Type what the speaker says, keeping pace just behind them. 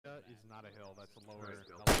not a hill. That's a lower.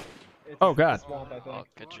 Oh God. Swamp, I think. Oh,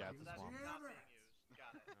 good job.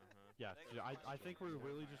 Yeah, I think we're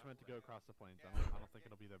really just meant to go across the plains. I don't think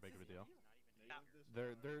it'll be that big of a deal.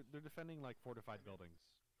 They're defending like fortified buildings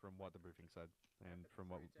from what the briefing said and from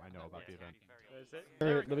what I know about the event.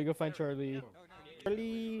 Alright, let me go find Charlie.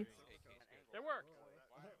 Charlie! It worked.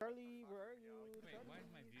 Charlie, where are you?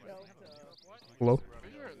 Hello?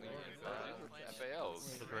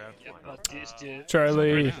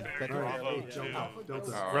 Charlie.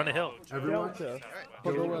 Run a hill. Everyone, go take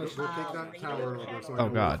that tower over so I Oh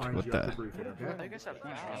know God, where to find what you the? after briefing, okay?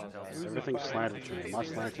 Everything's slanted to me. My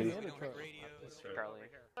slanting.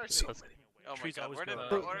 Oh my God, where did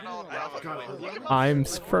all I'm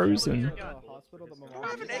frozen. I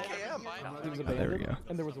have an AKM. Oh, there we go.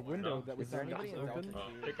 And there was a window that was open. And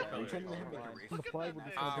the flag would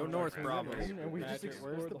just Go north, Bravo. and we just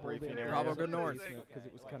explored the briefing area. Bravo, go north. Because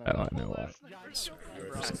it was kind I don't know what.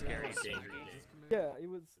 Yeah, it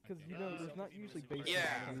was because you know there's not usually bases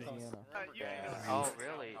in Louisiana. Oh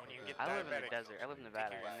really? I live in the desert. I live in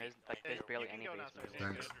Nevada, and there's barely any basements.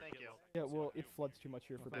 Thanks. Yeah, well, it floods too much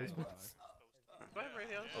here for basements.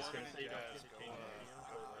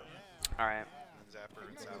 All right.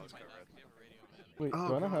 Wait, do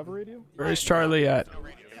I not have a radio? Where's Charlie at?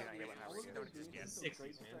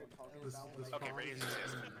 Okay, ready. This is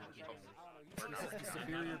the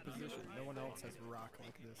superior position. No one else has a rock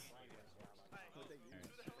like this.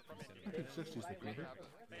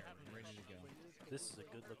 This is a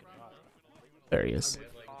good looking rock. There he is.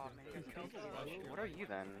 What are you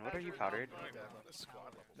then? What are you, powdered?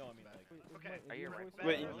 No, I mean like. Okay. Are you right?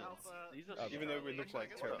 Wait, even though we look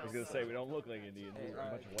like terrorists. I was gonna say we don't look like Indians. We're a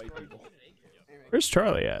bunch of white people. Where's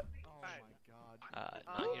Charlie at? Not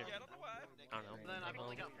here. I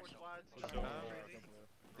don't know.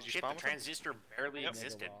 Shit, the transistor barely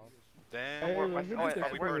existed. Then Hey, more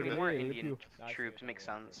hey, Indian troops makes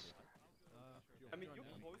sense. I mean,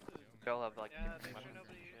 They'll have like.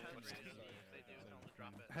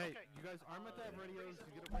 Hey, you guys, Arma have radios.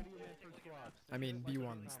 You get a radio man per squad. I mean,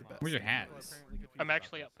 B1's the best. Where's your hats? I'm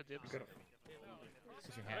actually up for dibs. Where's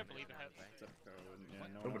your I hat? don't believe it has.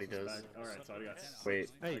 Nobody does. Alright, so I got. Wait.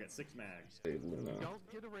 Hey, I got 6 mags. you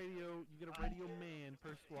don't get a radio. You get a radio man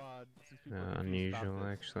per squad. Since people are confused Unusual,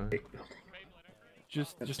 about this. actually.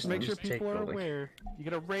 Just to make sure people are aware, you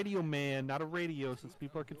get a radio man, not a radio, since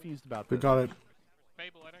people are confused about We this. got it.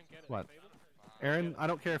 Fable, I don't get it. What? Fable? Aaron, I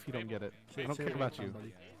don't care if you don't get it. I don't care about you.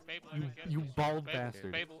 Fable, I don't get it. You bald Fable,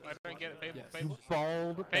 bastard. Fable, I don't get it. Fable, You Fable.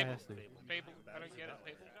 bald Fable, bastard. Fable, I don't get it.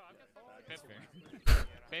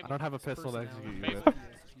 Fable. I don't have a pistol to execute you Fable, with.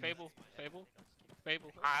 Fable, Fable,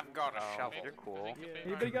 Fable. I've got a shovel. You're cool.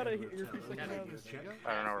 Anybody got a earpiece? I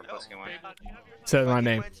don't know where Pussy went. Says my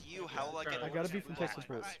name. I gotta be from Texas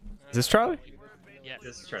first. Is this Charlie? Yes.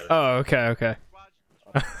 This is Charlie. Oh, okay, okay.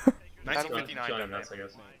 1959. John, that's, I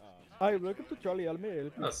guess. Hi, welcome to Charlie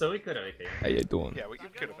Alme. Oh, so we could have anything. How you doing? Yeah, we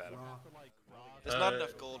could have had him. There's not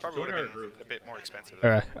enough gold. Probably would have been a bit more expensive.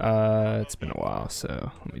 Alright, it's been a while,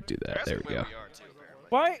 so let me do that. There we go.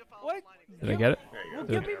 What? What? Did I get it? Well,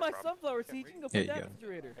 give me my sunflower seed. You can go put that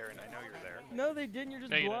refrigerator. Aaron, I know you're there. No, they didn't. You're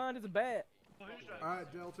just No, you blind as a bat.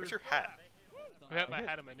 Alright, Delta. Where's your hat? I have my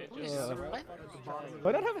hat on my ninjas. Do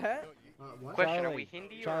I not have a hat? What? Question: Are Charlie, we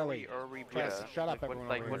Hindi Charlie. or are we Yes, Buddha? shut up, Like, everyone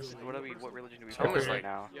like over what's here. what religion do we practice right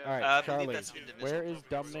now? Alright, I believe Charlie. that's indivisible. Where is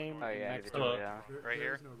dumb name Oh yeah, next Hello. to it? Yeah. Right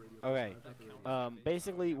here? Okay.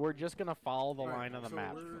 Basically, we're just gonna follow the line on the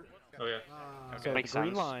map. Oh, yeah. So the Makes green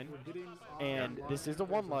sense. line, and this is a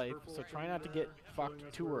one life, so try not to get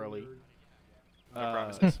fucked too early. No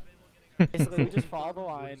promises. Basically, we just follow the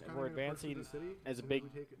line, and we're advancing as a big,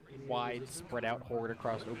 wide, spread out horde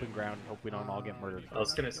across open ground, and hope we don't all get murdered. I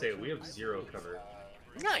was gonna say, we have 0 cover.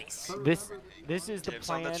 Nice! This is the Dibs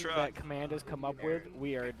on the plan truck. that command has come up with.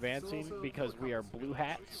 We are advancing because we are blue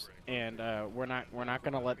hats, and we're not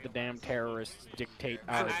gonna let the damn terrorists dictate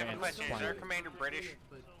our I have a advance question. Is our plan. commander British?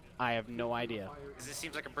 I have no idea. Because this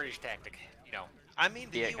seems like a British tactic. You know. I mean,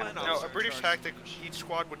 the Yeah, UN. kinda. No, a British tactic. Each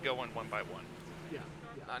squad would go in one by one.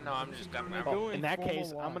 No, I'm just. In that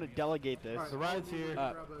case, I'm gonna delegate this. The ride's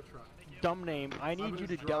here. Dumb name. I need you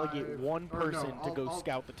to delegate one person to go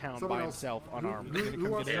scout the town by himself unarmed. Who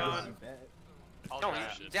wants to No,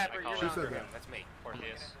 Dapper, you're not. said that? That's me.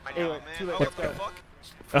 Anyway, too late. Let's go.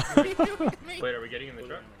 Wait, are we getting in the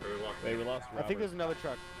truck? Or are we walking? Wait, we lost I think there's another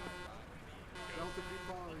truck.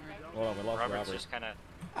 Hold on, we lost Robert's Robert. just kind of.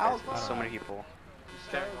 So many people.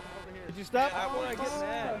 Did you stop? Oh, I get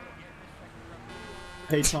mad.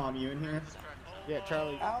 Hey, Tom, you in here? Yeah,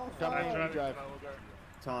 Charlie. Dumb name, you drive.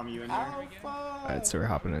 Tom, you in here? Alright, so we're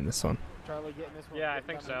hopping in this one. Charlie, get in this one. Yeah, I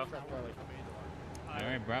think so. Charlie.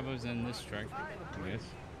 Alright, Bravo's in this truck, I guess.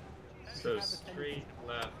 So straight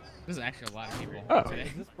left. This is actually a lot of people Oh. today.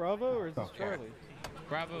 Is this Bravo or is this Charlie?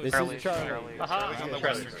 Bravo This is is Charlie. Charlie's on the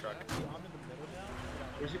western truck.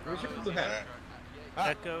 Where's your blue hat?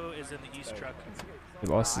 Echo is in the east truck. He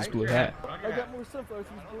lost his blue hat. I got more stuff.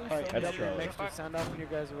 Alright, That's Charlie. next to sound off when you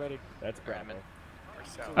guys are ready. That's Bravo.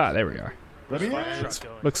 Ah, there we are.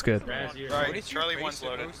 Looks good. Alright, Charlie 1's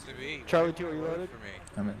loaded. Charlie 2, are you loaded?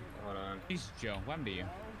 I'm in. Hold on. He's Joe. What do you?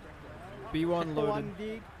 B1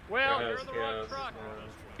 loaded. Well, Chaos, you're in the wrong chaos, truck.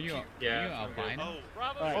 Are you, Yeah, are you I'm good. albino?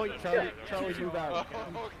 Bravo. Alright, Charlie, move out.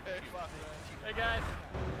 Hey guys.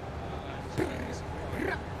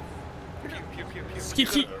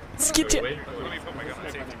 Skit it! Skit it! Let me put my gun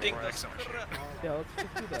on safety. Ding, that's so much. Yeah, let's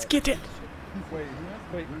just do that. Skit it! Wait.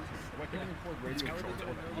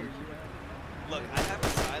 Look, I have a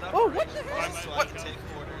side up. Oh, what the hell? So I can take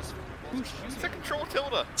orders. Who's the control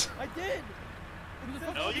tilde? I did!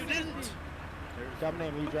 No, you didn't. Dumb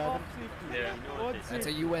name, are you driving? Yeah. That's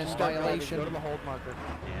a UN Start driving, violation. Go to the hold marker.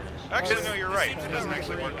 Actually, no, you're right. It doesn't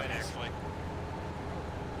actually work like this.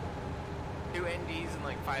 2 NDs in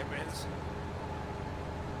like 5 minutes.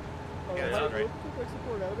 Oh, Yeah, I that's right. took my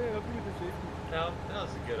support out. Hey, help me with the safety. No, that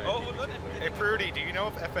was a good Oh, idea. look. Hey, Prudy, do you know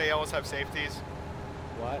if FALs have safeties?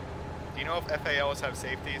 What? Do you know if FALs have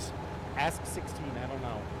safeties? Ask 16, I don't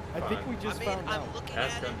know. I think we just found out. I'm looking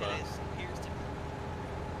Ask at it him, and Bob. it appears to be.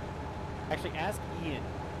 Actually, ask Ian.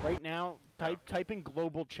 Right now, type in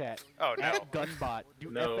global chat. Oh, no. Ask Gunbot. Do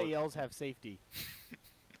No. FALs have safety?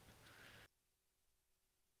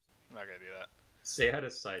 I'm not gonna do that. Say how to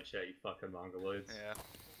side chat, you fucking mongoloids. Yeah.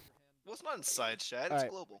 Well, it's not in side chat, it's Alright.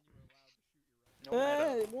 global. No meta.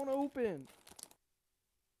 Hey, it won't open.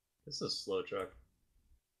 This is a slow truck.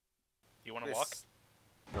 You wanna walk?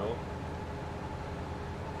 No.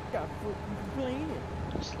 Got fucking complaining.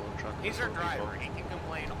 Slow truck. He's our driver, he can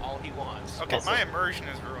complain all he wants. Okay, Also- my immersion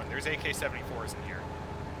is ruined. There's AK-74s in here.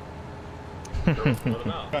 Throw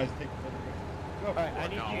them out. Guys, take Alright, I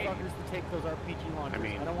need you fuckers to take those RPG launchers.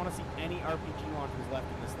 I don't want to see any RPG launchers left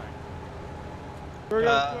in this thing.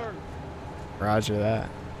 Roger that.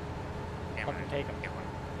 Fucking take them.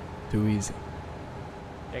 Too easy.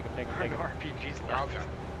 Take them. RPGs left.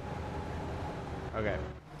 Okay.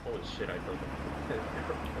 Holy shit, I told them.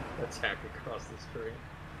 Attack across the screen.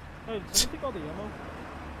 Hey, did someone take all the ammo?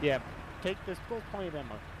 Yeah, there's still plenty of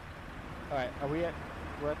ammo. Alright, we're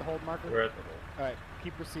at the hold marker? We're at the hole. Alright,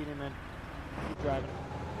 keep proceeding then. Keep driving.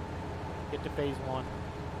 Get to phase 1.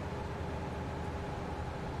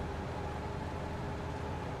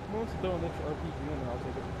 Who wants to throw an extra RPG in there? I'll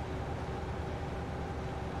take it.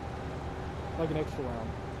 Like an extra round.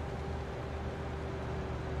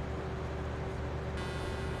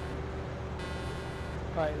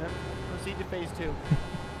 Alright, then proceed to phase 2.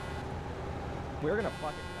 We're gonna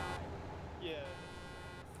fucking die. Yeah.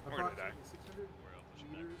 We're gonna die. 600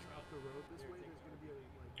 meters up the road this way, there's gonna be a,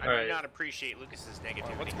 like... I Alright. do not appreciate Lucas's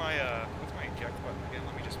negativity. What's my eject button again?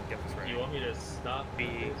 Let me just get this Do right. you want me to stop B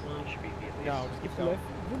phase one? should be B at least. No, just keep It's going. left,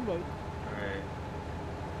 then right. Alright.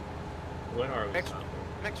 When are we Next- stopping?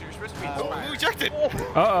 Next, you're supposed to be Oh, inspired. who ejected?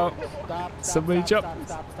 Uh-oh. Stop. Somebody stop, jump.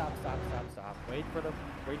 Stop. Wait for the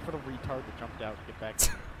retard that jumped out to get back.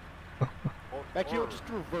 Actually, just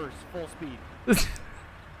reverse, full speed.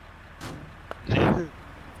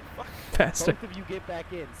 Faster. Both of you get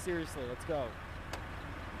back in. Seriously, let's go.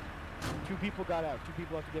 2 people got out. 2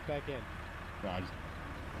 people have to get back in. Is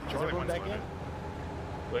Charlie everyone 1's back in? loaded.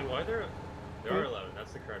 Wait, why there are 11?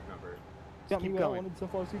 That's the correct number. Got keep me where I going. wanted so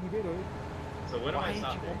far, so you can get it. So when am Why I did you-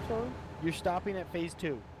 stopping? I'm sorry. You're stopping at phase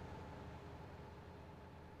 2.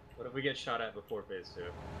 What if we get shot at before phase 2?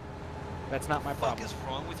 That's not my What the fuck problem. is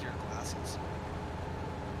wrong with your glasses?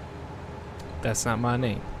 That's not my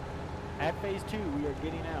name. At phase 2, we are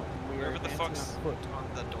getting out. We are Whoever the advancing fuck's on foot. on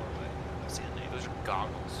the doorway. I see a name. Those are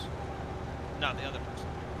goggles. No, the other person.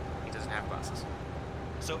 He doesn't have glasses.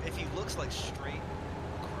 So if he looks like straight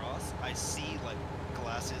across, I see like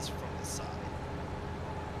glasses from the side.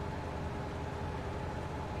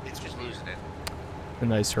 It's just losing it. A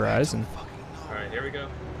nice horizon. Alright, here we go.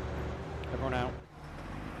 Everyone out.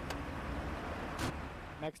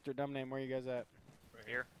 Next, or dumb name, where you guys at? Right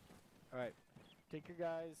here. Alright. Take your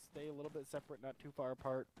guys, stay a little bit separate, not too far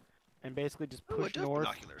apart, and basically just Ooh, I push do have north.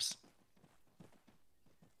 binoculars.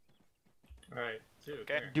 Alright, 2.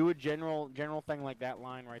 Okay. Do a general thing like that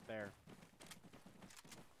line right there.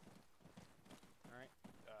 Alright.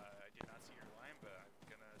 I did not see your line, but I'm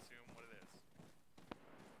gonna assume what it is.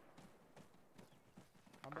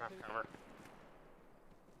 Cover.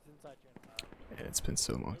 It's inside channel. Yeah, it's been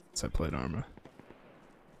so long since I played Arma.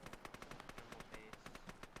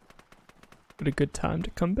 But a good time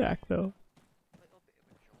to come back, though.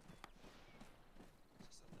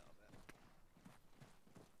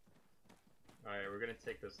 Alright, we're gonna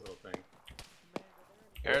take this little thing.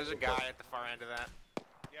 There's a guy at the far end of that.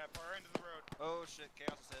 Yeah, far end of the road. Oh shit,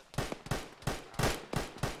 chaos is hit.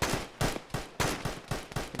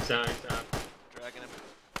 He's down, he's down. Dragging him.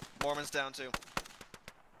 Mormon's down too.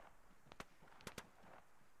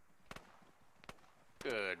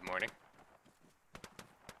 Good morning.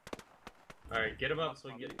 Alright, get him up so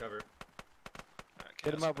we can get cover.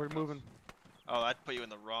 Get him up, we're moving. Oh, that put you in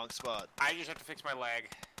the wrong spot. I just have to fix my leg.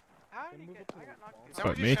 How did you get? I got knocked. Can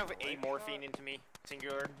someone What, me? just shove a morphine into me?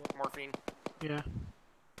 Singular morphine. Yeah.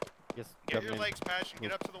 Yes. Get your legs patched and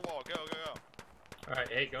get up to the wall. Go, go, go. Alright,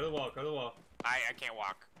 hey, go to the wall, go to the wall. I can't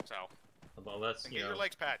walk, so. Well, let's, And you get know. your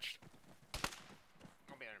legs patched.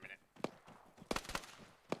 I'll be there in a minute.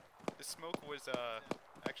 The smoke was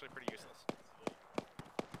actually pretty useless.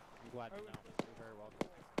 I'm glad to know. You're very welcome.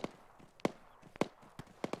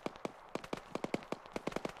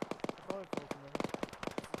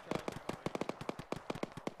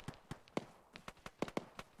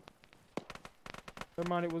 Never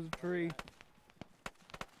mind, it was a tree.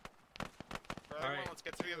 Alright, let's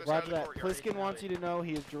get to the other side Roger of the that. courtyard. Pliskin wants you to know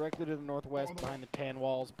he is directly to the northwest behind the tan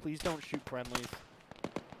walls. Please don't shoot friendlies.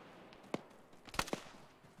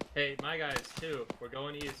 Hey, my guys, too. We're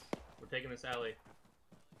going east. We're taking this alley.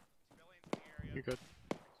 You're good.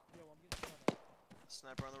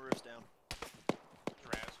 Sniper on the roof's down.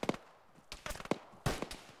 Raz.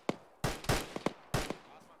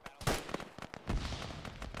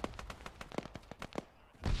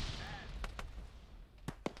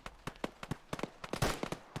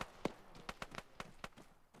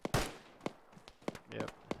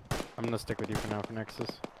 Yep. I'm gonna stick with you for now for Nexus.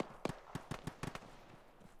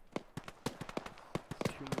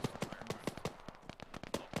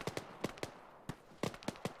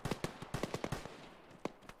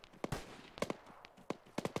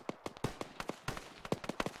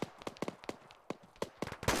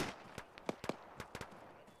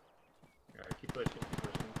 Alright, keep pushing, keep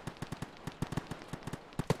pushing.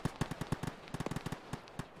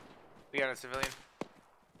 We got a civilian.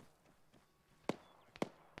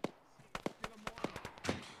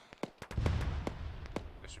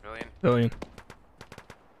 The civilian. Billion.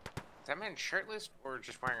 Is that man shirtless or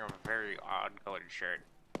just wearing a very odd colored shirt?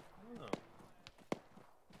 I don't know.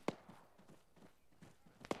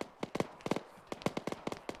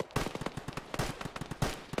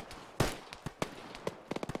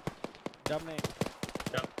 Dominic.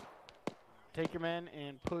 Yep. Take your men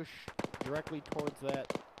and push directly towards that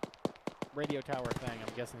radio tower thing.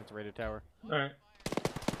 I'm guessing it's a radio tower. Alright.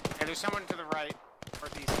 And there's someone to the right,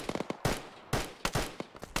 northeast.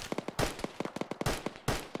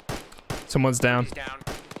 Someone's down. He's down.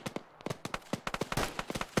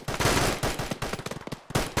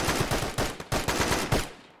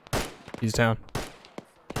 He's down.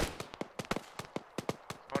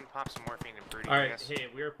 Someone pop some morphine and broody, I Alright, guess. hey,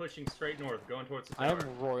 we are pushing straight north, going towards the I tower.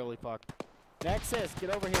 am royally fucked. Nexus,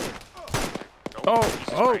 get over here. Oh, Jesus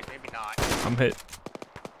oh. Christ, maybe not. I'm hit.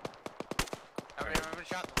 I mean, I've been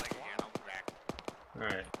shot in the leg again. I'll be back.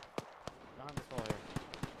 Alright. Behind this wall here.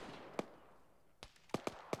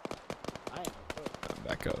 I am fucked. I'm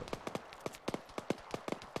back up.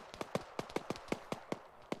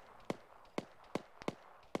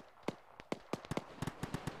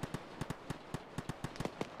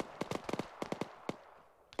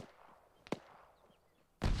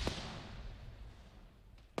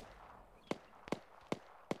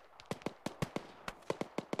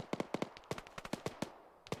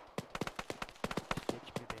 Stitch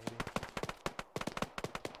me, baby.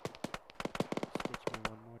 Stitch me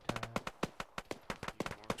one more time.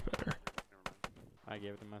 Better. I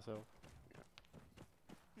gave it to myself.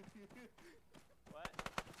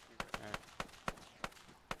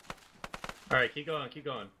 Alright, keep going, keep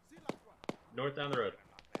going. North down the road.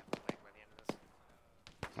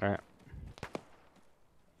 Alright.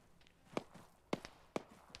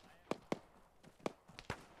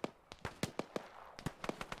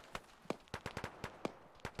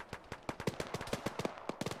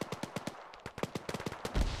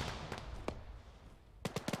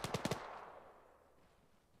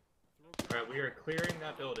 Alright, we are clearing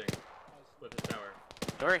that building with the tower.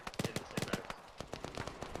 Sorry. In the sandbags.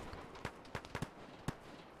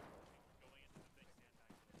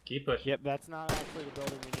 Keep pushing. Yep, that's not actually the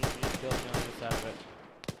building we need. We need the building on this side of it.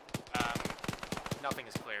 Nothing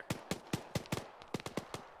is clear.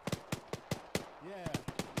 Yeah.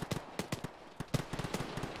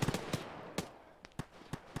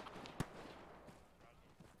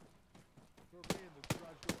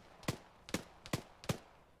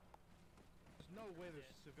 way there's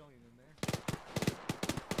a civilian in there.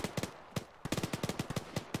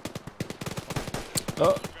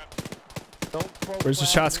 Oh. Where's the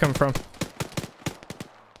shots coming from?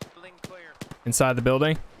 Inside the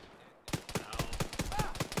building?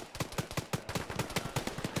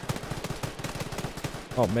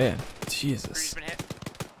 Oh man, Jesus.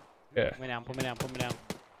 Yeah. Put me down, put me down, put me down.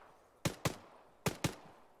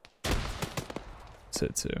 That's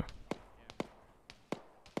it too.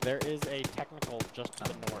 There is a technical just to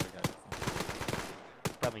the north.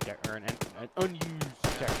 Friendly or an unused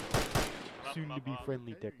technical. Soon to be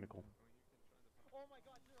friendly technical.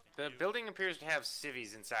 The building appears to have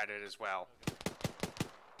civvies inside it as well.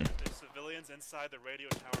 There's civilians inside the radio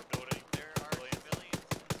tower building. There are civilians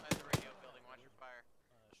inside the radio building. Watch your fire.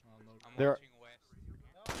 I'm There. watching west.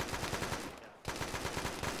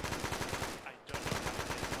 I don't know how to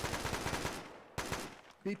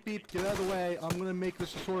Beep beep, get out of the way. I'm gonna make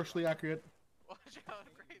this historically accurate. Watch out,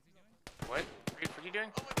 Graves. What? What are you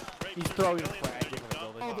doing? He's throwing a flag into the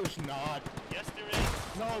building. Oh, there's not. Yes, there is.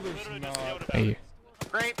 No, there's not. Hey.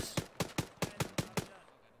 Grapes!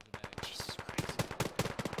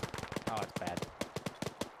 Oh, it's bad.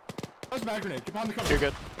 That's my grenade. Get behind the cover. You're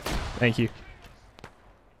good. Thank you.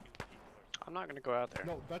 I'm not gonna go out there.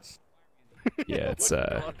 No, that's. Yeah, it's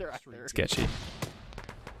sketchy.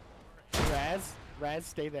 Raz,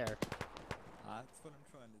 stay there. That's what I'm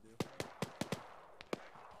trying to do.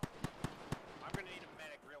 I'm gonna need a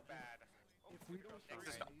medic real bad. If we don't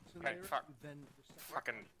Hey, fuck. then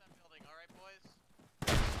Fucking.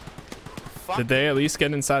 Did they at least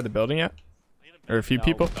get inside the building yet? Or a few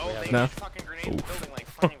people? Oh, they No. just fucking grenade the building like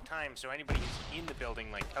 5 times, so anybody who's in the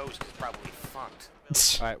building like toast is probably fucked.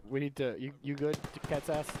 Alright, we need to. You good,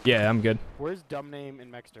 Cattsass? Yeah, I'm good. Where's Dumb Name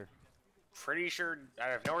and Mexter? Pretty sure, I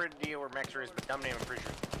have no idea where Mexer is, but dumb name I'm pretty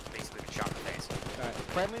sure basically been shot in the face. Alright,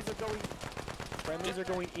 friendlies are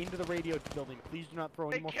going into the radio building. Please do not throw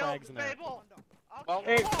any more frags in there. Well,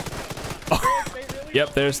 hey.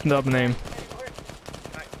 Yep, there's the double name.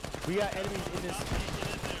 We got enemies in this.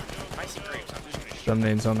 I see Graves, I'm just gonna shoot. Double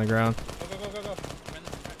name's on the ground.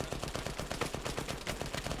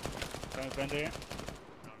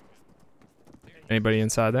 Anybody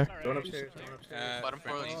inside there? Going upstairs.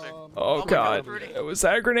 Oh god, was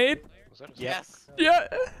that a grenade? Yes. Yeah.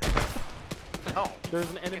 Oh. There's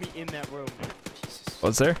an enemy in that room.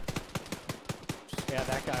 Was there? Yeah,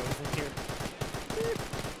 that guy was in here.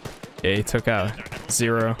 Yeah, he took out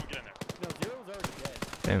Zero. No, Zero's already dead.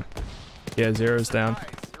 Damn. Yeah, Zero's down. Zero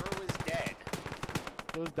is dead.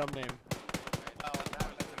 It was Dumb Name. Oh, that's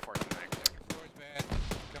unfortunate.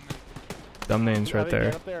 Dumb name's right there.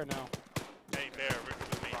 Get up there or no? Hey, Bear, regroup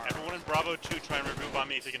with me. Everyone in Bravo 2, try and regroup on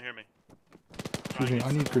me if you can hear me. Excuse me,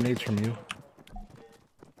 I need grenades from you.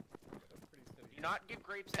 Do not get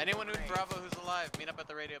grapes. Anyone in Bravo who's alive, meet up at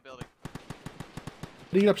the radio building.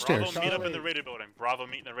 Lead upstairs. Bravo, meet up in the radio building. Bravo,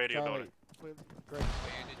 meet in the radio building. Great.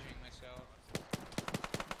 Bandaging myself.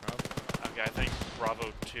 Okay, I think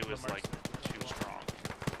Bravo 2 is like too strong.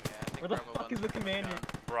 Yeah, I think Where the Bravo fuck is the commander?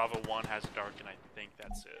 Bravo 1 has dark, and I think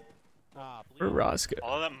that's it. Ah, Where Roscoe?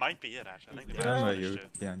 Oh, that might be it, actually. I think they Yeah, might you. have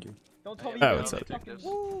finished it. Behind you. Don't tell me. Oh, what's up, dude?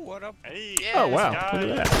 Woo, what up? Hey, Oh wow, guys.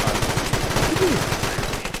 look at that.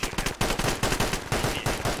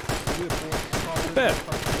 Bet.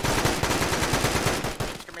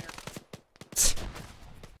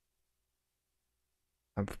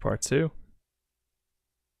 Time for part 2.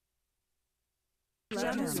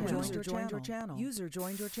 User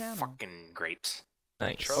joined your channel. Fucking grapes.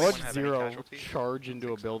 Nice. I watched Zero charge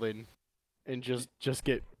into a building and just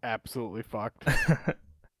get absolutely fucked.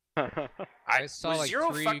 I saw was like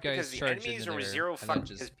Zero 3 fucked guys because the charge enemies, into or was there Zero and then fucked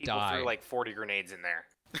just because people die. threw like 40 grenades in there?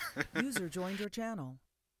 User joined your channel.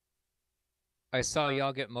 I saw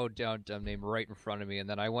y'all get mowed down, Dumb Name, right in front of me, and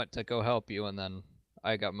then I went to go help you, and then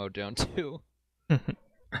I got mowed down too.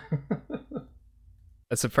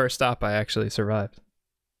 That's the first stop I actually survived.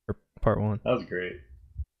 For part 1. That was great.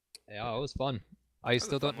 Yeah, it was fun. I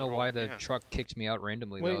still don't know why the truck kicked me out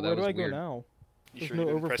randomly Wait, though. where That do was I go weird. now? You There's sure no you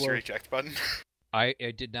didn't press your overflow. eject button?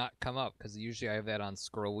 It did not come up because usually I have that on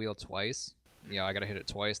scroll wheel twice. Yeah, I gotta hit it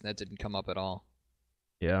twice, and that didn't come up at all.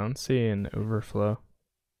 Yeah, I don't see an overflow.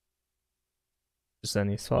 Just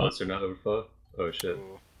any spot. Monster not overflow? Oh shit.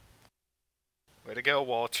 Ooh. Way to go,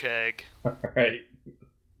 Walcheg. Alright.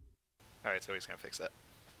 Alright, so he's gonna fix that.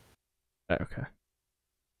 Okay.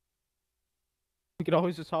 You could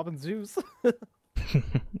always just hop in Zeus.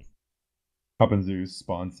 Hop in Zeus,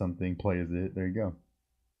 spawn something, play as it. There you go.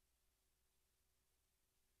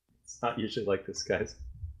 It's not usually like this, guys.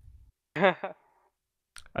 I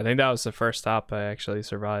think that was the first stop I actually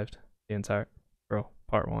survived the entire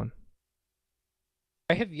part 1.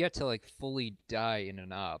 I have yet to like fully die in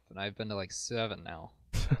an op, and I've been to like 7 now,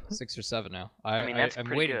 6 or 7 now. I mean, that's I'm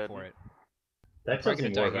pretty waiting good. for it. That I'm tells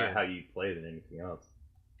me probably more gonna die about here. how you play than anything else.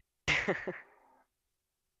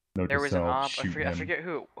 Note There to was an self, op. I shoot forget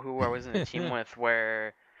him. who I was in a team with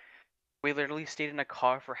where we literally stayed in a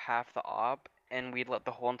car for half the op, and we let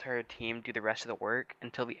the whole entire team do the rest of the work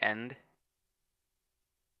until the end.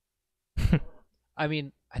 I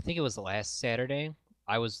mean, I think it was last Saturday.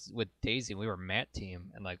 I was with Daisy, and we were mat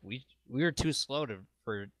team, and like we were too slow to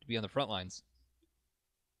be on the front lines.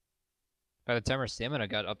 By the time our stamina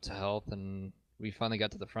got up to health and we finally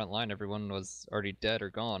got to the front line, everyone was already dead or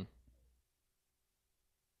gone.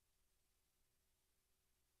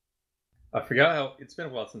 I forgot how it's been a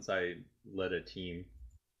while since I led a team.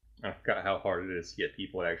 I forgot how hard it is to get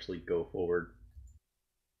people to actually go forward.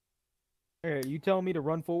 Hey, you tell me to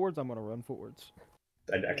run forwards, I'm gonna run forwards.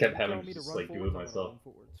 I kept having to just like do it myself.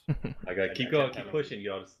 I gotta keep going, keep pushing.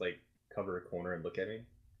 You all just like cover a corner and look at me. I'm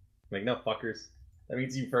like, no, fuckers. That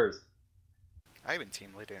means you first. I haven't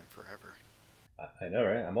team lead in forever. I know,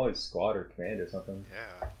 right? I'm always squad or command or something.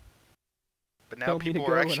 Yeah. But now people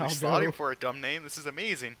are actually slotting go. for a dumb name. This is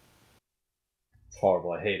amazing. It's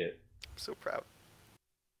horrible. I hate it. I'm so proud.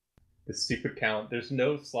 The stupid count. There's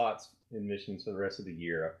no slots in missions for the rest of the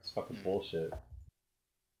year. It's fucking bullshit.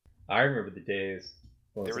 I remember the days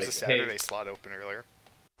when There was like, a Saturday hey, slot open earlier.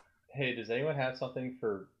 Hey, does anyone have something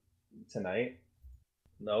for tonight?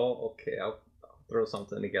 No? Okay, I'll throw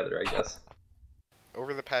something together, I guess.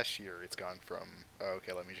 Over the past year, it's gone from, oh,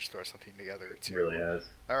 okay, let me just throw something together. It really has.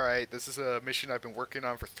 Alright, this is a mission I've been working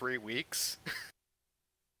on for 3 weeks.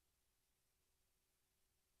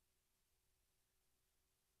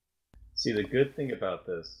 See, the good thing about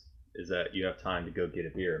this is that you have time to go get a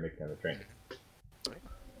beer and make another drink.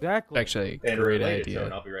 Exactly. Actually, And great related idea. to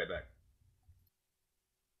it, I'll be right back.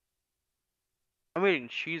 I'm eating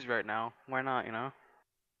cheese right now. Why not, you know?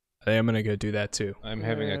 I am gonna go do that too. I'm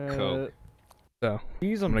having a Coke. So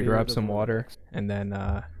Cheese I'm on gonna beer grab doesn't some really water, mix. and then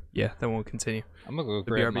yeah, then we'll continue. I'm gonna go The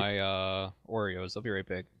grab BRB. my Oreos. I'll be right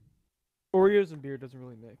back. Oreos and beer doesn't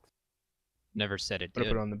really mix. Never said it I'm gonna did.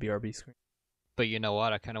 put it on the BRB screen. But you know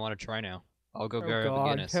what? I kind of want to try now. I'll go Oh grab a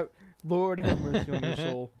God, Guinness. Lord have mercy on your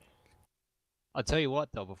soul. I'll tell you what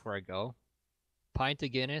though, before I go, pint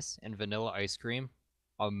of Guinness and vanilla ice cream,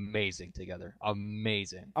 amazing together.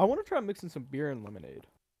 Amazing. I want to try mixing some beer and lemonade.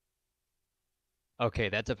 Okay,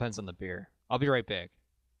 that depends on the beer. I'll be right back.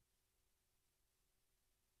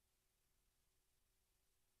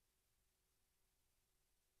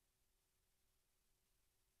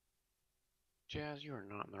 Jazz, you are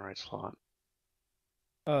not in the right slot.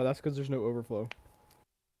 That's because there's no overflow.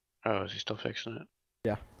 Oh, is he still fixing it?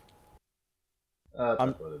 Yeah.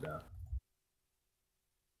 I'm further down.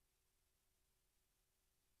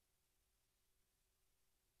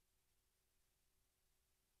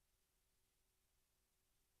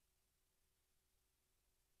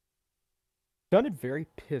 Sounded very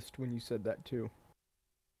pissed when you said that too.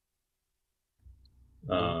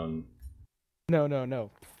 Um. No.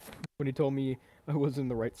 When he told me I was in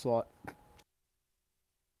the right slot.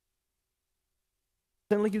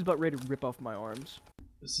 Sounded like he was about ready to rip off my arms.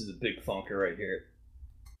 This is a big funker right here.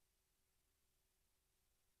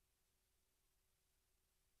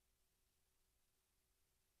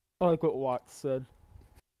 I like what Watts said.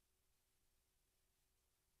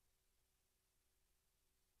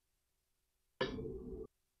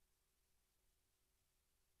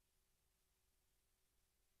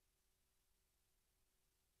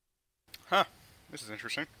 Huh. This is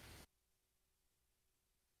interesting.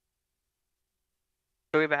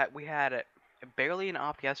 So we had barely an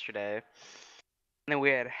op yesterday, and then we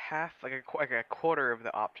had half, like a quarter of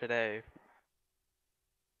the op today.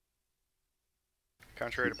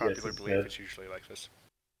 Contrary to Yes, popular it's belief, good. it's usually like this.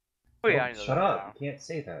 Oh yeah, I know Shut that up! now. You can't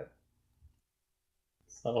say that.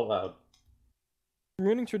 It's not allowed.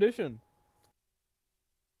 Ruining tradition.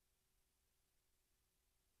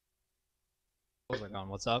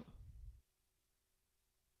 What's up?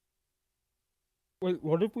 Wait,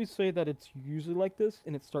 what if we say that it's usually like this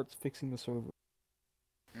and it starts fixing the server?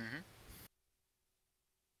 Mm-hmm.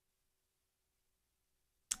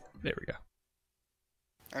 There we go.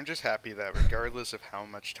 I'm just happy that regardless of how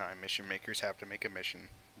much time mission makers have to make a mission,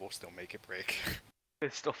 we'll still make it break. They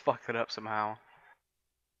still fucked it up somehow.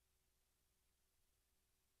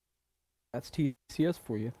 That's TCS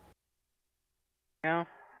for you. Yeah.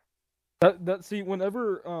 See,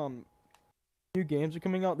 whenever new games are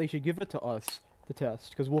coming out, they should give it to us to test,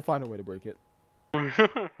 because we'll find a way to break it.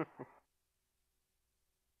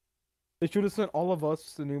 They should have sent all of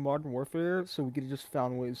us the new Modern Warfare, so we could have just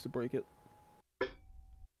found ways to break it.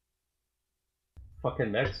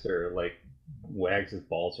 fucking Nexter like wags his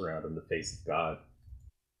balls around in the face of God,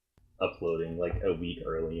 uploading like a week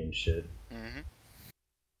early and shit. And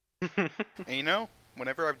you know,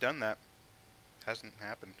 whenever I've done that, hasn't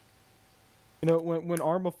happened. You know, when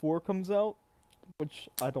Arma 4 comes out, which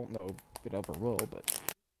I don't know if it ever will, but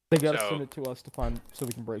they gotta send it to us to find so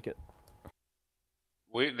we can break it.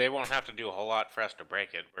 They won't have to do a whole lot for us to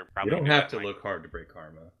break it. We're You probably don't doing have it, to like, look hard to break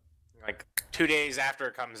Arma. like 2 days after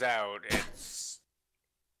it comes out. It's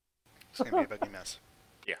gonna be a buggy mess.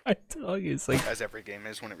 Yeah. I tell you, it's like as every game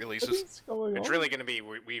is when it releases. It's really gonna be.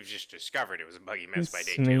 We've just discovered it was a buggy he mess by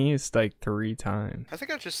day 2. sneezed like 3 times. I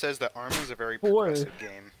think that just says that Arma is a very progressive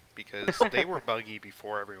game because they were buggy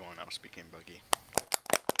before everyone else became buggy.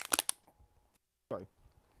 Sorry.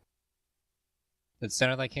 It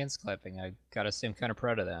sounded like hands clapping. I gotta say I'm kind of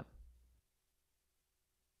proud of that.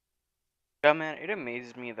 Yeah, man, it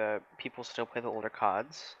amazes me that people still play the older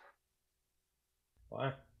CODs.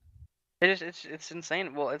 Why? It's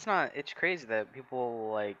insane. Well, it's not. It's crazy that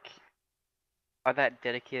people like are that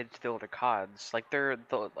dedicated to the older CODs. Like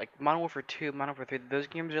like Modern Warfare 2, Modern Warfare 3. Those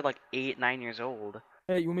games are like 8, 9 years old.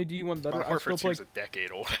 Hey, you want me to do one better? Modern Warfare 2 is a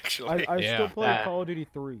decade old, actually. I still play Call of Duty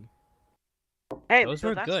 3. Hey, those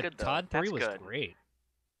were good. COD 3 was great.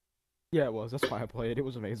 Yeah, it was. That's why I played. It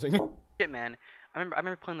was amazing. Shit, man. I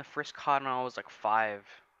remember playing the first COD when I was like 5.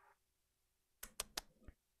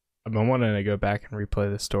 I've been wanting to go back and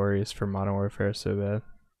replay the stories for Modern Warfare so bad.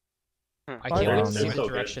 I can't wait to see the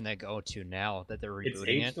direction they go to now that they're It's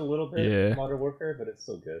rebooting aged it. a little bit, Yeah. Modern Warfare, but it's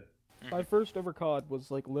still good. My first ever COD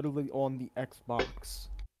was like literally on the Xbox.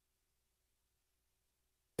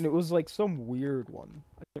 And it was like some weird one.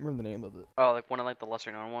 I can't remember the name of it. Oh, like one of like the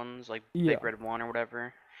lesser known ones, like Yeah. Big Red 1 or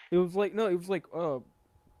whatever. It was like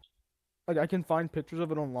I can find pictures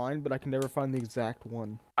of it online, but I can never find the exact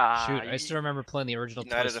one. Shoot, I still remember playing the original Toy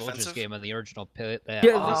United Soldiers Offensive? game on the original Yeah,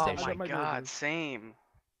 PlayStation. Oh my god, same.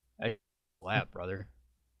 I lap, brother.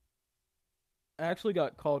 I actually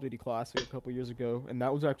got Call of Duty Classic a couple years ago, and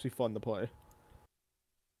that was actually fun to play.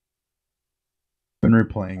 Been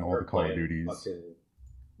replaying all We're the Call of playing Duties. fucking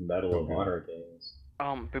Medal of Honor games.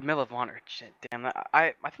 But Medal of Honor, shit, damn that.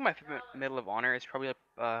 I think my favorite Medal of Honor is probably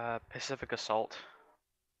Pacific Assault.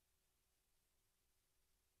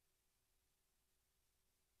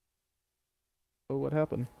 Oh, what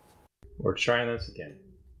happened? We're trying this again.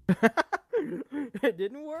 It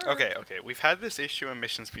didn't work. Okay, we've had this issue in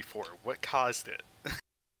missions before. What caused it?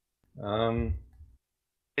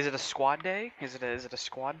 Is it a squad day? Is it a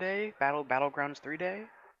squad day? Battlegrounds 3 day?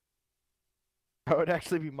 That would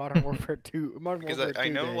actually be Modern Warfare 2. Modern Because Warfare 2 I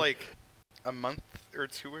know day. like a month or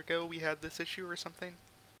 2 ago we had this issue or something.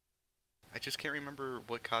 I just can't remember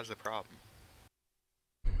what caused the problem.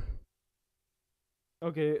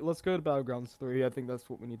 Okay, let's go to Battlegrounds 3. I think that's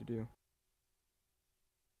what we need to do.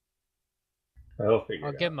 I'll figure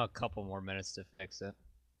I'll it give him a couple more minutes to fix it.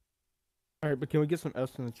 Alright, but can we get some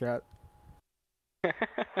S in the chat?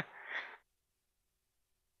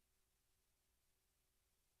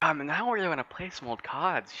 Now we're gonna play some old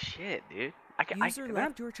CODs. Shit, dude. User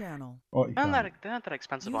left your channel. Oh, they're not that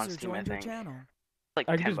expensive on User Steam, I joined your think. channel. Like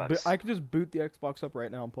I 10 bucks. I could just boot the Xbox up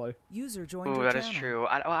right now and play. User joined Ooh, your that channel. is true.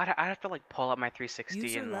 I'd have to like pull up my 360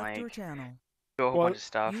 User and left your like channel. do a whole Well, bunch of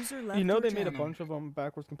stuff. User left You know your they made a channel. bunch of them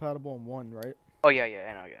backwards compatible in 1, right? Oh yeah,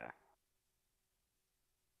 I know, yeah.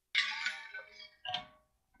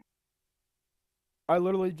 I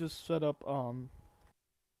literally just set up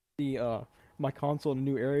my console in a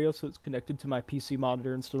new area so it's connected to my PC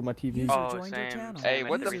monitor instead of my TV. Hey,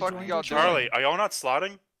 what the fuck are y'all doing? Charlie, are y'all not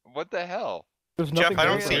slotting? What the hell? There's Jeff, nothing I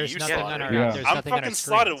don't there. see There's you nothing on slotting. our- Yeah. there's I'm nothing on fucking our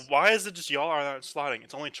slotted. screens. Why is it just y'all are not slotting?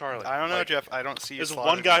 It's only Charlie. I don't know, Like, Jeff. I don't see you There's slotted.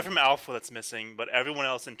 one guy from Alpha that's missing, but everyone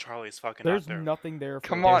else in Charlie is fucking There's out there. nothing there. For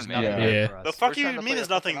Come us. on, man. Yeah. The fuck We're you trying to mean play there's a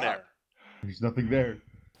fucking nothing there? There's nothing there.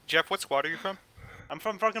 Jeff, what squad are you from? I'm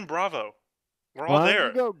from fucking Bravo. We're all Why there.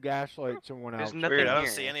 don't you go gaslight someone else? There's nothing Weird, I don't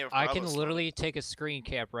here. see any of I can Bravo's literally take a screen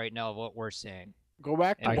cap right now of what we're saying. Go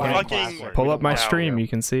back to And I play can Classic. pull up my Wow. stream. You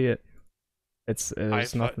can see it. There's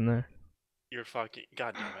I nothing there. You're fucking.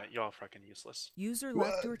 God damn it. Y'all fucking useless. User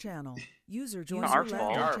left your channel. User joined our your fault.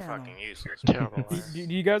 left You your are channel. fucking useless.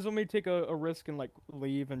 Do you guys want me to take a risk and like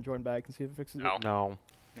leave and join back and see if it fixes No. it? No.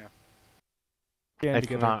 Yeah, It's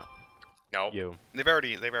together. not No. you. They've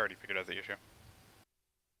already figured out the issue.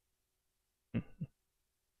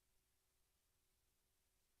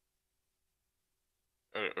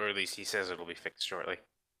 Or at least he says it'll be fixed shortly.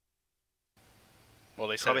 Well,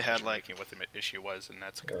 they said Probably it had, was like- making what the issue was, and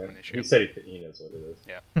that's a common issue. He said he knows what it is.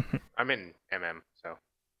 Yeah. I'm in MM, so.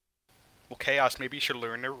 Well, Chaos, maybe you should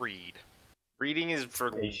learn to read. Reading is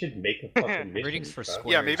for. You should make a fucking mission. Reading's for bro.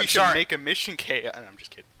 squares. Yeah, maybe you should Sorry. make a mission K. I'm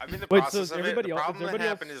just kidding. I'm in the Wait, process so of it. everybody The else- problem that everybody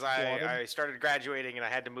else happened is squatted? I started graduating and I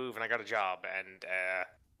had to move and I got a job and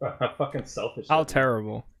Fucking selfish. How of you.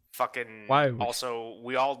 terrible. fucking. Why would- Also,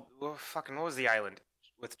 we all fucking. What was the island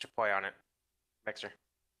with Chapoy on it? Dexter.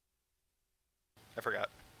 I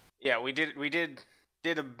forgot. Yeah, we did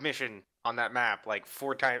a mission on that map like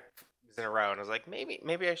 4 times in a row, and I was like,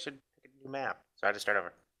 maybe I should pick a new map. So I had to start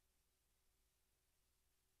over.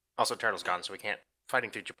 Also, Turtle's gone, so we can't.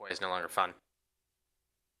 Fighting through Chapoy is no longer fun.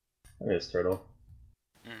 I miss Turtle.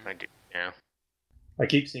 I do. Yeah. I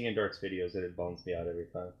keep seeing in Dark's videos and it bones me out every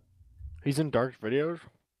time. He's in Dark's videos?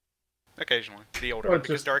 Occasionally. The older Or one,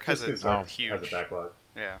 because just- Dark has just 'cause a Dark huge. has a backlog.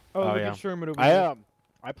 Yeah. Oh, look yeah. at Sherman over I here.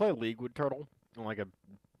 I play League with Turtle on like a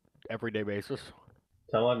everyday basis.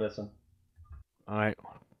 Tell him I miss him. Alright.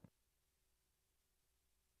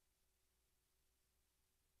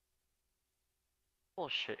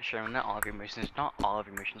 Bullshit, Sherman. Not all of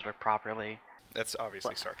your missions work properly. That's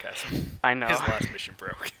obviously sarcasm. I know. His last mission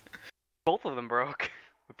broke. Both of them broke.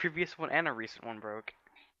 The previous one and a recent one broke.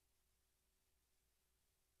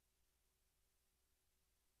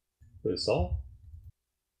 Was Saul?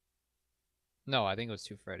 No, I think it was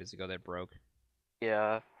 2 Fridays ago that broke.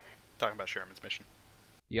 Yeah. Talking about Sherman's mission.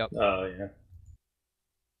 Yep. Oh, yeah.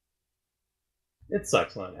 It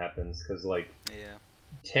sucks when it happens, because, like, Yeah.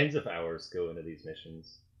 tens of hours go into these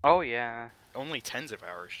missions. Oh yeah. Only tens of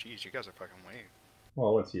hours. Jeez, you guys are fucking lame.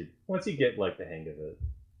 Well, once you get, like, the hang of it.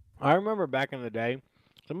 I remember back in the day,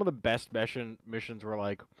 some of the best missions were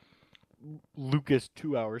like Lucas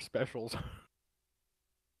 2-hour specials.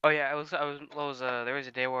 Oh yeah, there was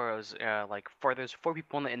a day where I was like there's 4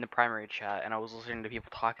 people in the primary chat, and I was listening to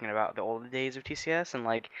people talking about the old days of TCS and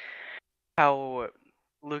like how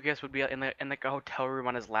Lucas would be in like a hotel room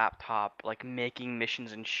on his laptop, like making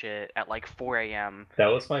missions and shit at like 4 a.m. That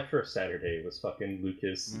was my first Saturday, was fucking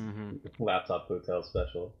Lucas laptop hotel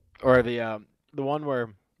special. Or the one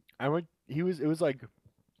where I went. It was like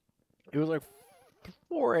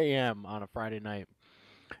 4 a.m. on a Friday night,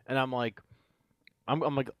 and I'm like,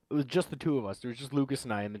 it was just the 2 of us. There was just Lucas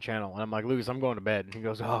and I in the channel, and I'm like, Lucas, I'm going to bed. And he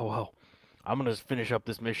goes, oh well, I'm gonna just finish up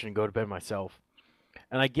this mission and go to bed myself.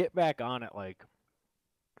 And I get back on at like,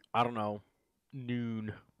 I don't know,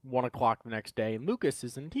 noon, 1 o'clock the next day, and Lucas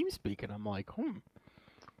is in TeamSpeak, and I'm like, I'm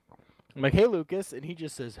like, hey Lucas, and he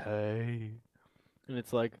just says, hey. And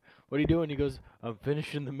it's like, what are you doing? He goes, I'm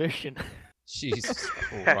finishing the mission. Jesus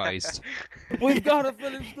Christ. We gotta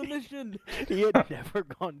finish the mission! He had never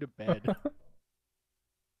gone to bed.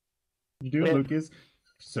 You do it, Lucas?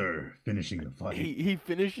 Sir, finishing the fight. He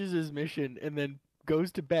finishes his mission and then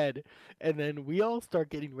goes to bed, and then we all start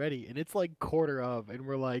getting ready, and it's like 1:15, and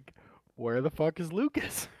we're like, where the fuck is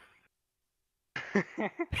Lucas?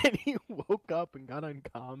 And he woke up and got on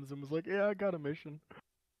comms and was like, yeah, I got a mission.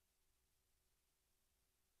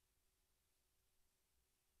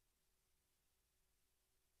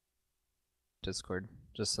 Discord,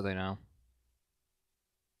 just so they know.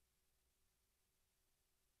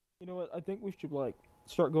 You know what? I think we should like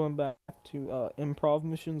start going back to improv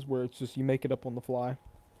missions where it's just you make it up on the fly.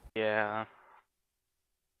 Yeah.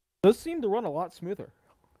 Those seem to run a lot smoother.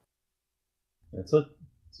 That's what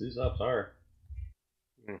Zeus ops are.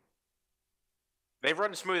 They've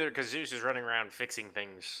run smoother because Zeus is running around fixing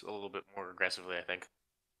things a little bit more aggressively, I think.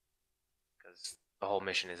 Because the whole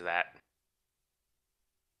mission is that.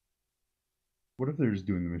 What if they're just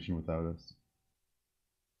doing the mission without us?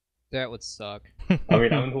 That would suck. I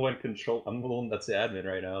mean, I'm the one that's the admin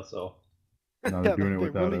right now, so. No, they're doing it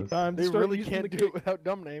without us. They really can't do it without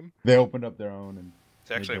dumb name. They opened up their own and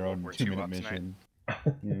It's actually made their World own War II 2-minute up mission.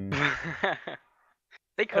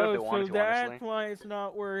 They could have Oh, wanted so to, honestly. that's why it's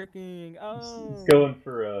not working. Oh. It's going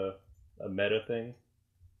for a meta thing.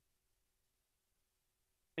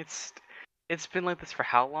 It's been like this for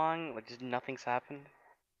how long? Like just nothing's happened.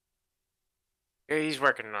 Yeah, he's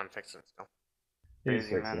working on fixing it still. He's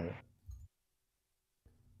Crazy, fixing man. it.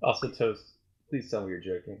 Also, Toast, please tell me you're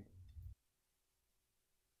joking.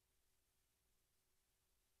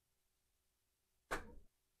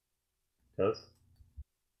 Toast?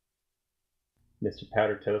 Mr.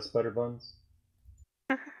 Powder Toast Butter Buns?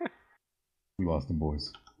 We lost them,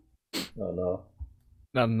 boys. Oh no.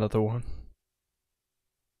 Not another one.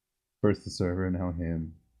 First the server, now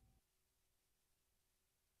him.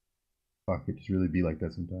 Fuck, it just really be like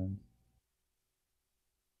that sometimes.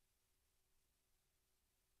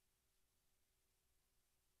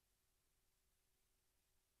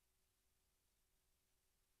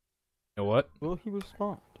 You know what? Will he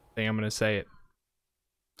respond? I think I'm gonna say it.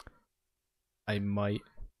 I might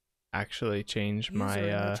actually change User in my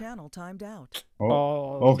your channel timed out.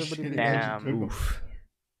 Oh, shit. Damn. oof.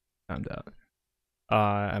 Timed out.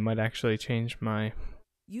 I might actually change my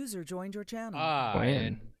User joined your channel.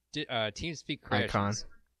 Plan. And TeamSpeak icon crashes.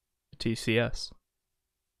 to TCS.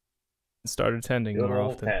 And start attending Good more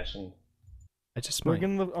old often. fashioned. I just might.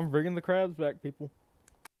 I'm bringing the crabs back, people.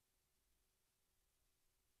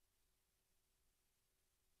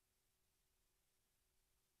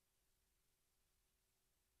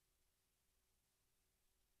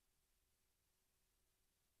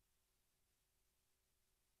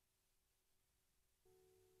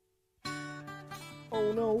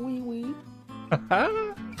 Oh no, wee wee.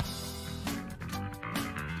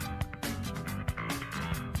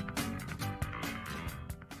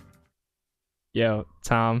 Yo,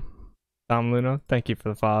 Tom Luna, thank you for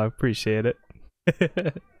the follow. Appreciate it.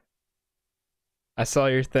 I saw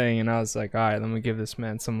your thing and I was like, all right, let me give this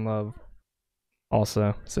man some love.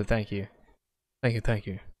 Also, so thank you. Thank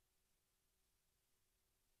you.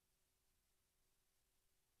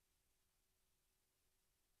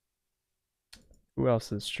 Who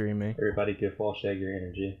else is streaming? Everybody give Walshag your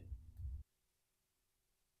energy.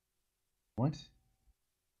 What?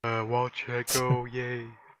 Walshag, go, yay.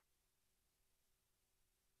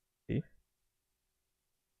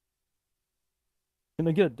 Can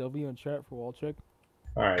I get a W in chat for wall check?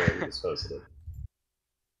 Alright, yeah, we just posted it.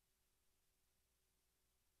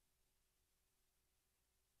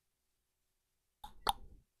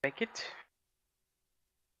 Make it.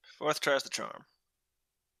 Fourth tries the charm.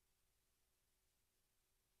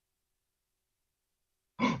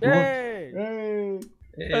 Hey!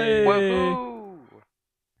 Hey! Woohoo!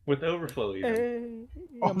 With overflow even. Hey!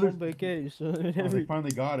 Oh, I'm on vacation. Oh, they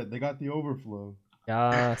finally got it. They got the overflow.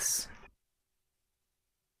 Yes.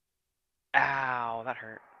 Ow, that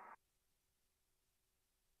hurt.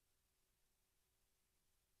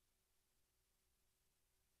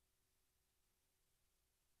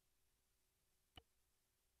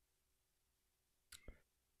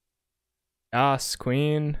 Yes,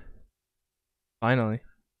 Queen. Finally.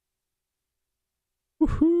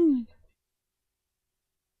 Woohoo!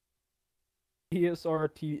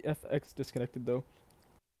 ESRTFX disconnected though.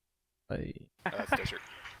 Hey. That's desert.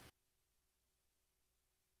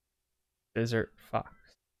 Desert Fox.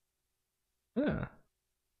 Yeah.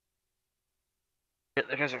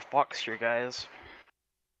 There's a fox here, guys.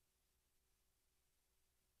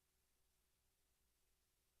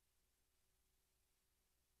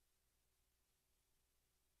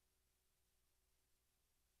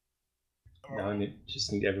 Now I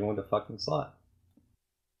just need everyone to fucking slot.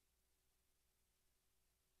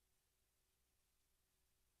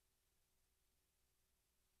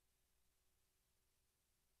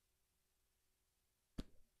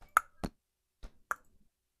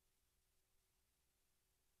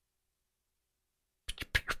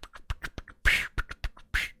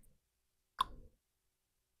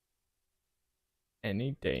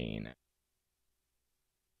 Any day now.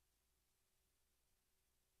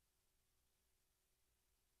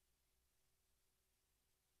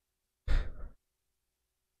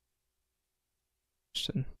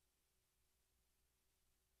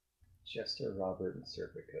 Chester, Robert, and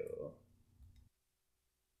Serpico.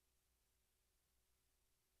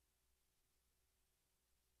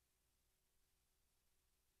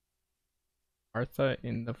 Martha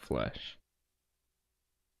in the flesh.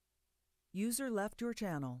 User left your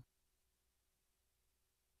channel.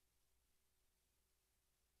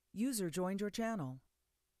 User joined your channel.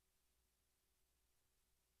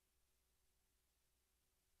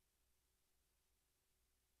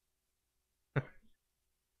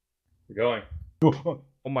 We're going.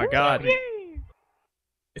 Oh my god.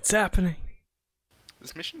 It's happening.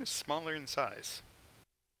 This mission is smaller in size.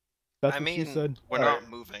 That's I what mean, she said. we're not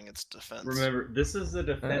moving, it's defense. Remember, this is a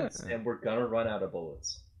defense, and we're gonna run out of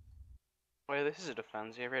bullets. Wait, this is a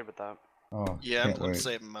defense. Yeah, I read about that. Oh, Yeah, can't I'm wait.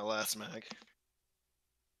 saving my last mag.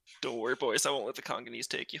 Don't worry, boys. I won't let the Congolese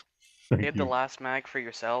take you. You have the last mag for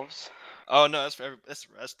yourselves. Oh no, that's for that's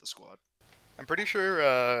the rest of the squad. I'm pretty sure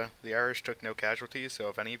the Irish took no casualties, so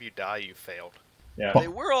if any of you die, you failed. Yeah. They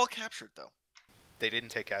were all captured though. They didn't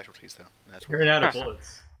take casualties though. That's We're out of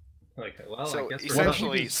bullets. Like, well, so I guess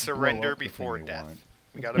essentially, blow surrender up the thing before they death. want.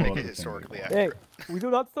 We gotta Blow make up it the thing they historically want. Hey, accurate. we do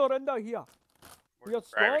not surrender here. We are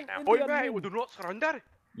strong now. in Oi, the mate, we enemy. do not surrender.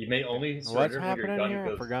 You may only What's surrender when your happening gun here? I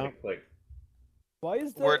goes forgot. click, click. Why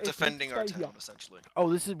is there We're a defending our fixed guy town here? essentially.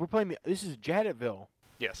 Oh, we're playing. This is Jadotville.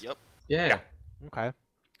 Yes. Yep. Yeah. Okay.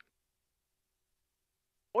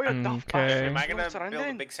 Oi, you daft Okay. bastard. Am I You gonna not build a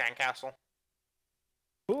surrendering? big sandcastle?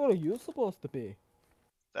 Who are you supposed to be?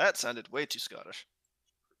 That sounded way too Scottish.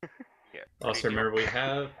 Yeah. Also, remember we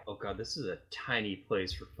have. Oh god, this is a tiny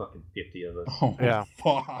place for fucking 50 of us. Oh, Yeah.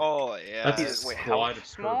 fuck. Oh yeah. That's a Wait, squad how per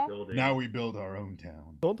small? building. Now we build our own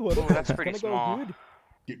town. Don't do it. Oh, that's It's pretty gonna small. go good.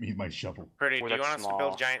 Get me my shovel. Pretty, Oh, do you that's want us to build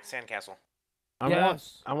small. giant sandcastle?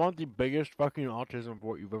 Yes. I want the biggest fucking autism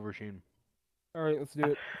fort you've ever seen. All right, let's do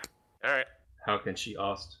it. Alright. How can she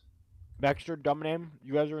oust? Baxter, dumb name,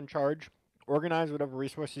 you guys are in charge. Organize whatever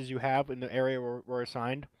resources you have in the area we're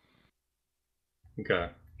assigned. Okay.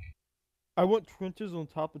 I want trenches on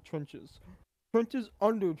top of trenches. Trenches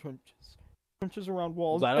under trenches. Trenches around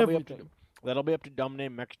walls. That'll be everything. That'll be up to dumb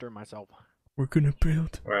name, Mexter, and myself. We're gonna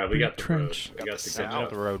build. Alright, we got the trench. road. We got the Yeah, good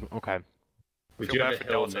the road. Okay. We Feel do bad have for a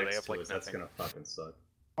hill Delta, they next have, to like, it. That's nothing. gonna fucking suck.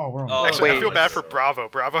 Oh, we're on. Oh, Actually, I feel wait. bad for Bravo.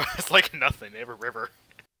 Bravo has like nothing. They have a river.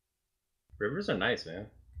 Rivers are nice, man.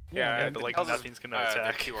 Yeah, but like nothing's gonna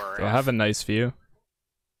attack. Do I have a nice view?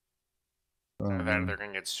 Then they're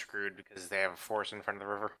gonna get screwed because they have a force in front of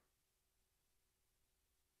the river.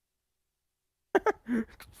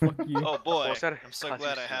 Fuck you. Oh boy, What's that? I'm so Classic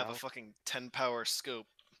glad I have a snow. fucking 10 power scope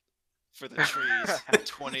for the trees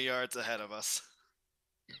 20 yards ahead of us.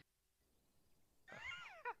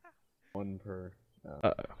 One per.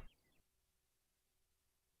 Uh-oh.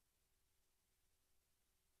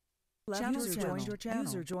 User joined your channel.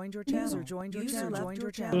 User joined your channel. User joined your channel. Joined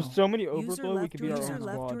your channel. There's so many User overflow. We left could be your our user own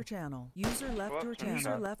left your squad. channel. User left your channel.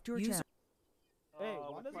 User left your channel. Hey,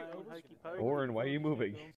 why does it overflow? Orin, why are you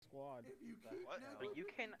moving? But you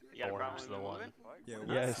can. Orange the one.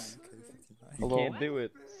 Yes. You Hello? can't do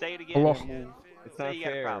it. Say it again. Hello? It's not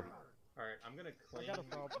fair. Alright, I'm gonna claim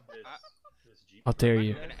this Jeep. How dare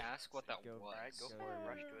you? I'm gonna ask what that was. Go for it.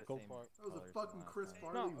 Rush to it. Go for it. That was a fucking Chris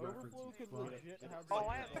No, Farley overflow could reference. legit have Oh,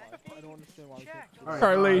 like, I I don't understand why. Alright,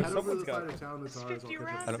 Carly. head over to Someone's the side got of town with ours. I'll 50 catch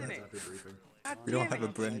rounds up in with it. after briefing. We don't have a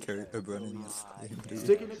Bren in this game, do we?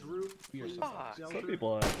 Stick in a group. Fuck. Some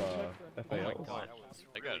people have FALs.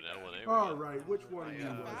 I got an L in Alright, which one of you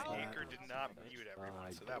was that? Anchor did not mute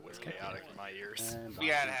everyone, so that was chaotic in my ears.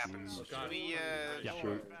 Yeah, it happens. Should we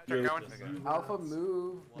start going? Alpha,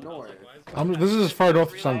 move north. This is as far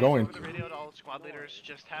north as I'm going. Over the radio to all squad leaders,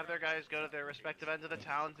 just have their guys go to their respective ends of the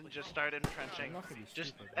towns and just start entrenching.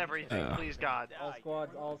 Just everything, please God. All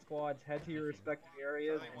squads, head to your respective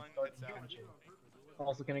areas and start entrenching.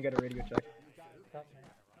 Also, can I get a radio check?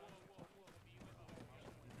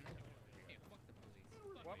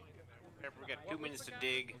 We got 2 minutes to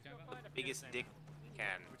dig the biggest dick we can.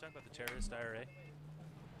 We're talking about the terrorist IRA.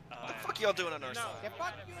 What the fuck y'all doing on our side?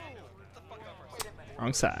 fuck you!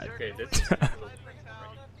 Wrong side. Okay, this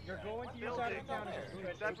You're going to your side of the town.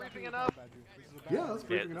 Is that briefing enough? Yeah, that's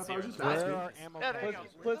briefing enough. I was just Where asking. are ammo? Yeah, there you go.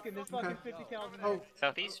 Pliskin, this fucking 50 cal in there. Oh,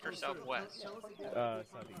 Southeast or southwest?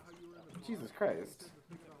 Southeast. Jesus Christ.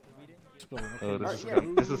 Oh,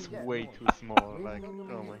 this is way too small. Like,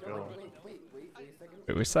 oh my god.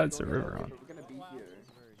 Wait, which side's the river on? We're gonna be here.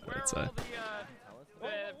 Right side.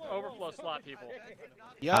 The overflow slot people.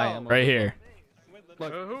 Yeah, right here.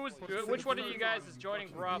 Which one of you guys is joining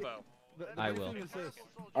Bravo? I will.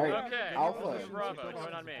 Alright, Okay. Alpha. Bravo,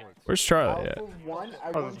 join on me. Where's Charlie at? Alpha 1,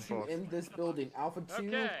 I want you in this building. Alpha 2, Okay,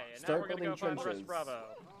 and now start we're gonna building go find the rest trenches. of Bravo.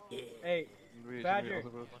 Hey, Badger.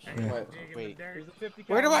 What? Wait. There's a 50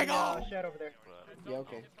 Where do cal I in go? the shed over there. Yeah,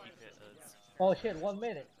 okay. Oh shit, 1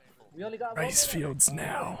 minute. We only got Rice fields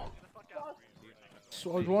now.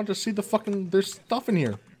 So I want to see the fucking. There's stuff in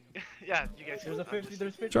here. Yeah, you guys. There's a 50.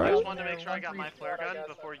 There's 50. Try I it. just wanted to make sure I got my flare gun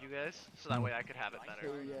before you guys, so that way I could have it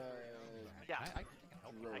better. Yeah.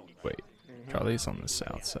 Wait, Charlie's on the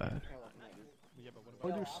south side.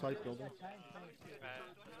 What do you sight building?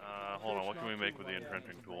 Hold on, what can we make with the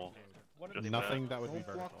entrenching tool? Just Nothing that would be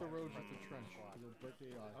vertical. Block the roads with the trench. Break the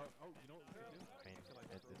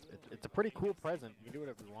It's a pretty cool present. You can do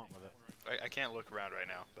whatever you want with it. I can't look around right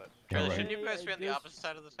now, but Charlie, right. shouldn't you guys be on the opposite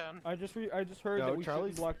side of the town? I just heard No, that we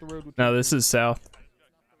Charlie's- shouldn't block the road with. No, this is south.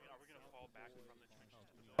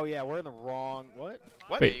 Oh yeah, we're in the wrong. What?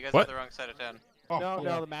 What? Wait, Yeah, you guys what? are the wrong side of town.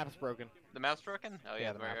 No, the map's broken. The map's broken? Oh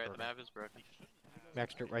yeah, the right, map's right, the broken. map is broken.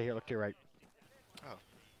 Maxter, right here. Look to your right.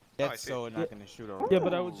 That's so not gonna shoot over. Yeah,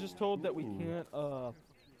 but I was just told that we can't close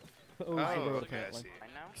the road okay, I apparently. see.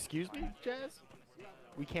 Excuse me, Jazz?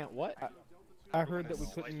 We can't what? I heard that we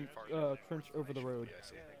couldn't trench over the road.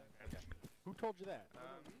 Who told you that?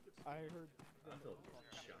 I heard.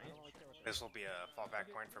 This will be a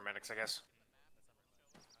fallback point for medics, I guess.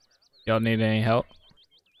 Y'all need any help?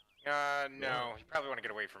 No. You probably want to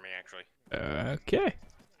get away from me, actually. Okay.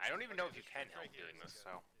 I don't even know if you can help doing this, so.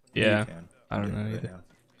 Yeah, I don't know either.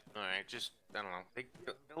 Alright, just, I don't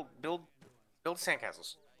know. Build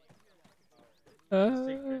sandcastles.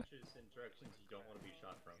 Safe trenches in directions you don't want to be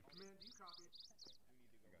shot from.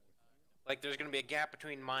 Like there's gonna be a gap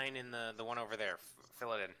between mine and the one over there.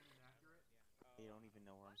 Fill it in. They don't even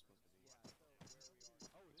know where I'm supposed to be.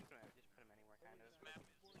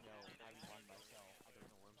 No, I'm by myself. I don't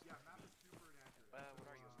know where I'm supposed to be. What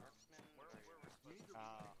are you, a marksman?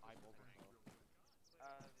 I'm overflow.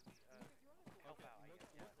 Help out, I guess.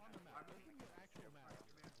 Yeah. I'm looking at actual map.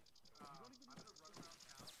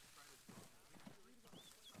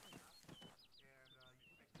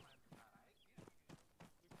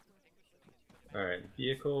 Alright,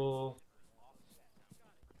 vehicle.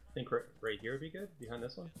 I think right here would be good, behind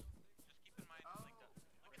this one.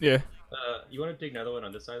 Yeah. You want to dig another one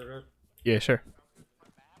on this side of the road? Yeah, sure.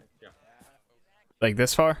 Yeah. Like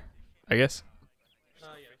this far, I guess.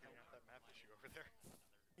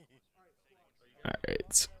 Yeah.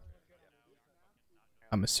 Alright.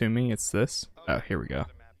 I'm assuming it's this. Oh, here we go.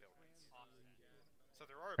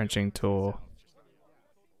 Trenching tool.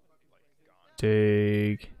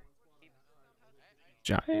 Dig.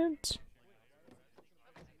 Giant.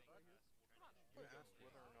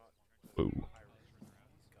 Ooh.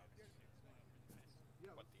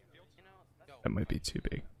 That might be too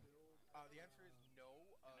big. The answer is no.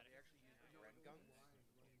 They actually use red guns.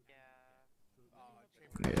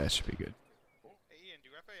 Yeah, that should be good. Hey Ian, do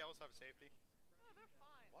FALs have safety?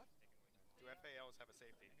 What? Do FALs have a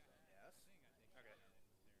safety? Yes. Okay.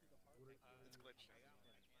 It's glitched.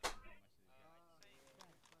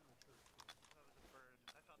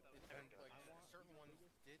 Certain ones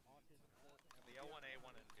did. The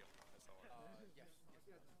L1A1 and field. Yes.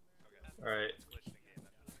 Okay. Alright.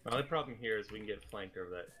 My only problem here is we can get flanked over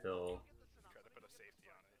that hill. Try to put a safety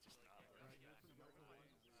on it. It's just not.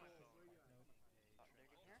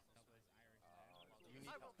 Do you need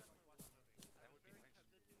help? That would be nice.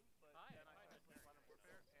 How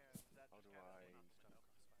do I? Should be around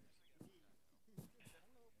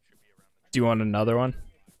the. Do you want another one?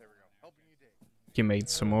 There we go. Helping you dig. You can make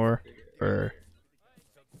some more, or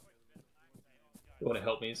You want to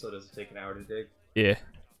help me so it doesn't take an hour to dig? yeah.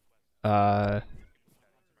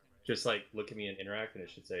 Just like look at me and interact, and it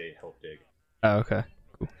should say help dig. Oh, okay.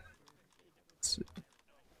 Cool.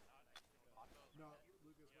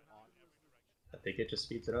 I think it just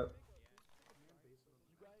speeds it up.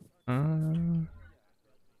 Uh, You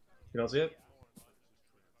don't see it?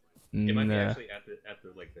 It might be nah. actually at the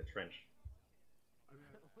like the trench.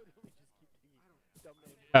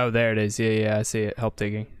 Oh, there it is. Yeah, yeah, I see it. Help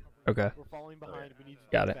digging. Okay. We're falling behind. We need to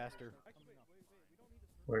Got dig it. faster.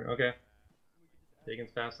 Okay. Digging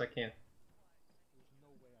as fast as I can.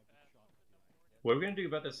 What are we gonna do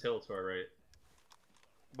about this hill to our right?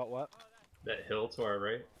 About what? That hill to our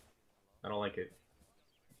right? I don't like it.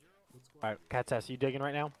 Alright, Cattsass, you digging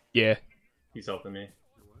right now? Yeah. He's helping me.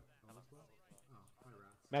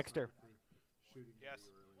 Maxter. Yes.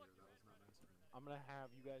 I'm gonna have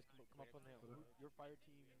you guys come up on the hill. Your fire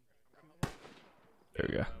team. There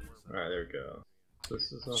we go. Alright, there we go.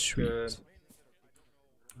 This is all Sweet. good.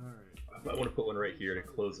 I might want to put one right here to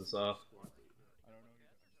close this off.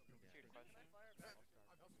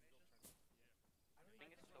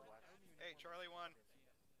 Hey, Charlie 1.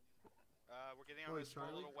 We're getting on this small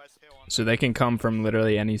little west hill. So they can come from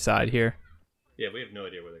literally any side here. Yeah, we have no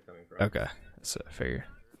idea where they're coming from. Okay, that's what I figure.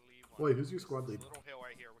 Wait, who's your squad lead? Little hill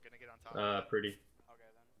right here. We're gonna get on top. Pretty.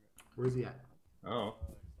 Where's he at? Oh.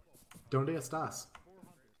 Donde estás? That's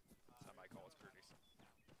not my call. It's Prudy's.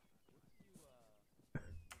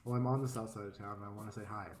 Well, I'm on the south side of town and I want to say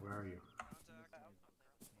hi. Where are you?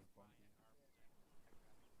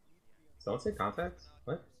 Someone say contact?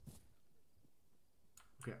 What?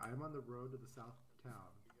 Okay, I'm on the road to the south town.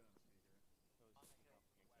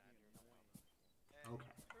 Okay.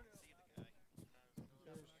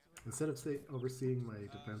 Instead of overseeing my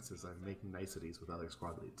defenses, I'm making niceties with other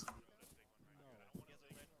squad leads.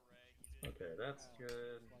 Okay, that's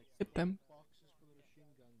good. Hit them.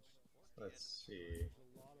 Let's see.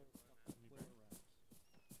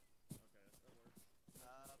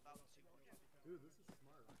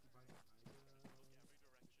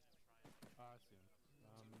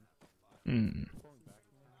 Hmm.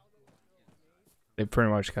 They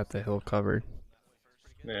pretty much got the hill covered.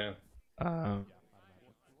 Yeah. Damn.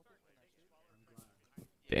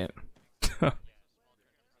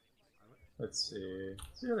 Let's see.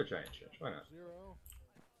 Let's see the other giant church. Why not?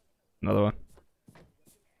 Another one.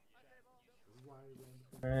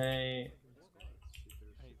 Right.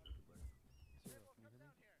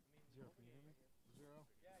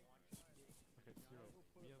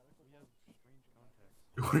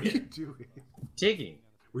 What are you doing? Digging.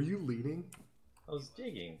 Were you leading? I was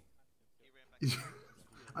digging.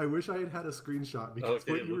 I wish I had had a screenshot because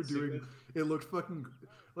did what it you were look doing, stupid? it looked fucking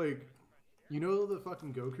like You know the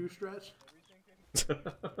fucking Goku stretch?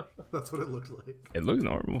 That's what it looks like. It looks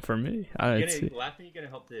normal for me. I Laughing, you're gonna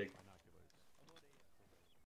help dig.